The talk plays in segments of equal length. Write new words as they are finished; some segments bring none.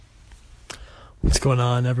What's going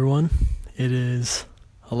on, everyone? It is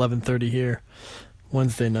 11:30 here,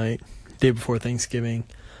 Wednesday night, day before Thanksgiving.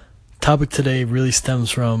 Topic today really stems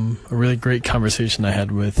from a really great conversation I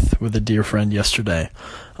had with a dear friend yesterday.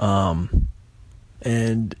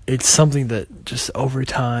 And it's something that just over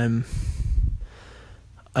time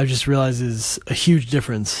I just realized is a huge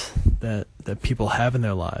difference that people have in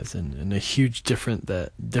their lives, and a huge difference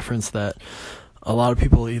that a lot of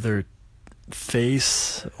people either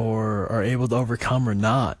face or are able to overcome or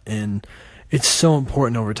not. And it's so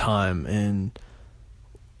important over time, and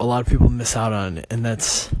a lot of people miss out on it, and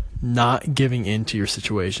that's not giving in to your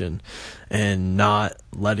situation and not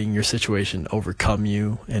letting your situation overcome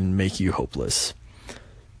you and make you hopeless.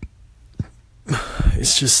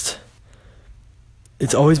 It's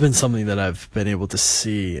always been something that I've been able to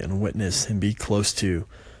see and witness and be close to,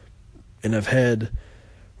 and I've had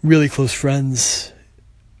really close friends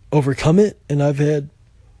overcome it, and I've had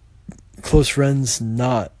close friends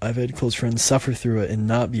suffer through it and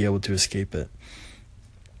not be able to escape it.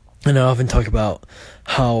 And I often talk about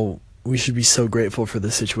how we should be so grateful for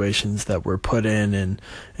the situations that we're put in, and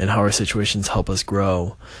how our situations help us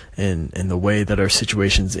grow, and the way that our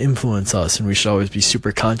situations influence us, and we should always be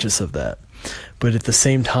super conscious of that. But at the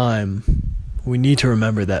same time, we need to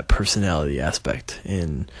remember that personality aspect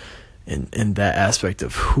and that aspect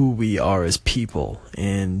of who we are as people,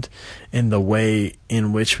 and the way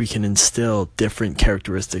in which we can instill different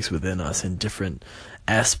characteristics within us and different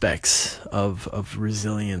aspects of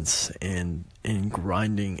resilience and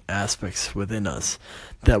grinding aspects within us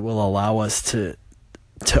that will allow us to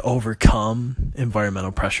overcome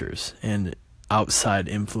environmental pressures and outside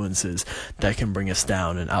influences that can bring us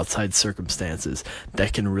down, and outside circumstances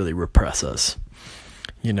that can really repress us.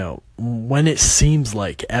 You know, when it seems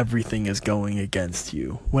like everything is going against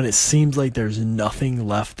you, when it seems like there's nothing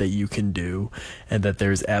left that you can do and that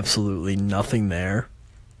there's absolutely nothing there,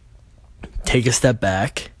 take a step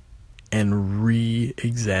back and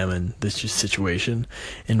re-examine this situation,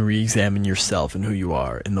 and re-examine yourself and who you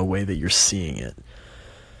are and the way that you're seeing it.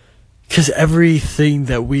 Because everything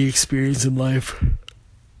that we experience in life,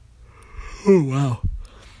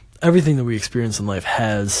 everything that we experience in life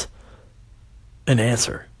has an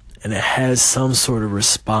answer, and it has some sort of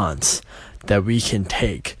response that we can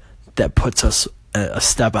take that puts us a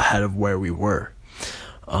step ahead of where we were.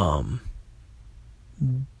 The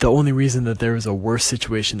only reason that there is a worse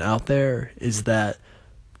situation out there is that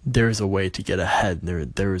there is a way to get ahead.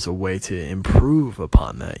 There is a way to improve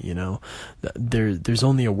upon that. You know, there's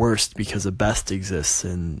only a worst because a best exists,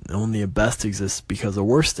 and only a best exists because a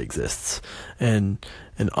worst exists. And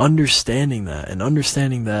understanding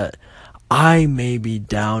that I may be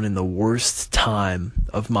down in the worst time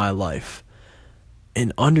of my life,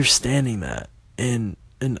 and understanding that, and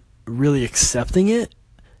really accepting it,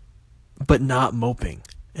 but not moping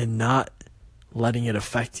and not letting it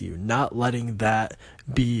affect you, not letting that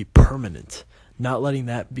be permanent, not letting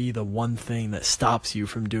that be the one thing that stops you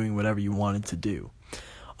from doing whatever you wanted to do.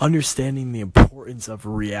 Understanding the importance of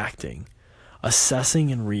reacting, assessing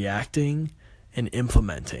and reacting and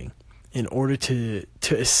implementing in order to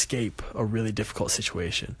escape a really difficult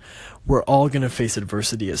situation. We're all going to face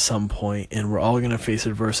adversity at some point, and we're all going to face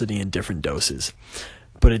adversity in different doses.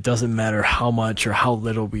 But it doesn't matter how much or how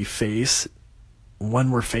little we face.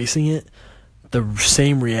 When we're facing it, the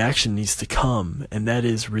same reaction needs to come, and that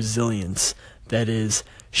is resilience. That is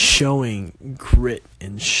showing grit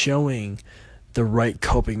and showing the right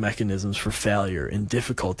coping mechanisms for failure and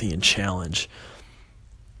difficulty and challenge.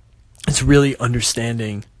 It's really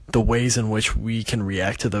understanding the ways in which we can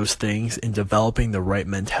react to those things, and developing the right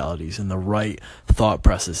mentalities and the right thought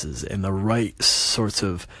processes and the right sorts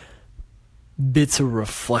of bits of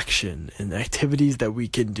reflection and activities that we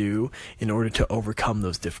can do in order to overcome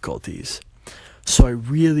those difficulties. So I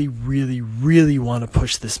really, really, really want to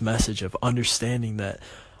push this message of understanding that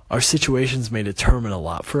our situations may determine a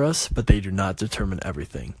lot for us, but they do not determine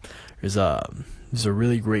everything. There's a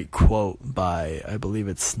really great quote by, I believe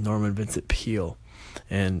it's Norman Vincent Peale,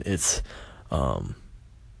 and it's,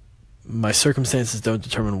 my circumstances don't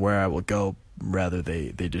determine where I will go, rather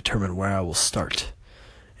they determine where I will start.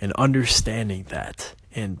 And understanding that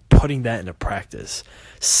and putting that into practice,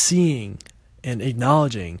 seeing and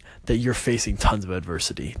acknowledging that you're facing tons of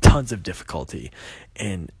adversity, tons of difficulty,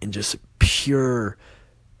 and just pure,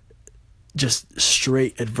 just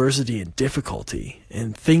straight adversity and difficulty,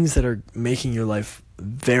 and things that are making your life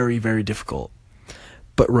very, very difficult.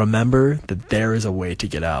 But remember that there is a way to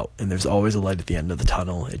get out, and there's always a light at the end of the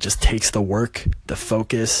tunnel. It just takes the work, the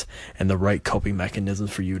focus, and the right coping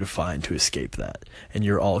mechanisms for you to find to escape that. And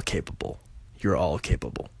you're all capable. You're all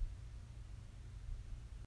capable.